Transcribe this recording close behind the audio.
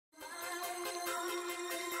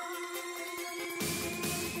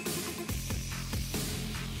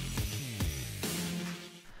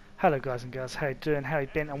Hello guys and girls, how you doing, how you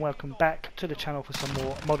been, and welcome back to the channel for some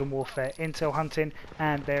more Modern Warfare intel hunting.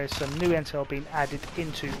 And there is some new intel being added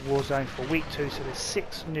into Warzone for week 2, so there's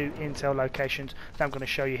 6 new intel locations that I'm going to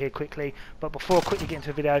show you here quickly. But before I quickly get into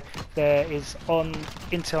the video, there is on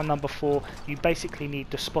intel number 4, you basically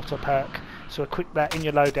need the spotter perk, so equip that in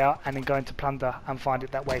your loadout and then go into plunder and find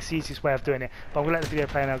it that way. It's the easiest way of doing it. But I'm going to let the video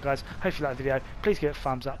play now guys. Hope you like the video, please give it a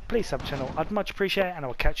thumbs up, please sub the channel, I'd much appreciate it, and I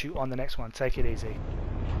will catch you on the next one. Take it easy.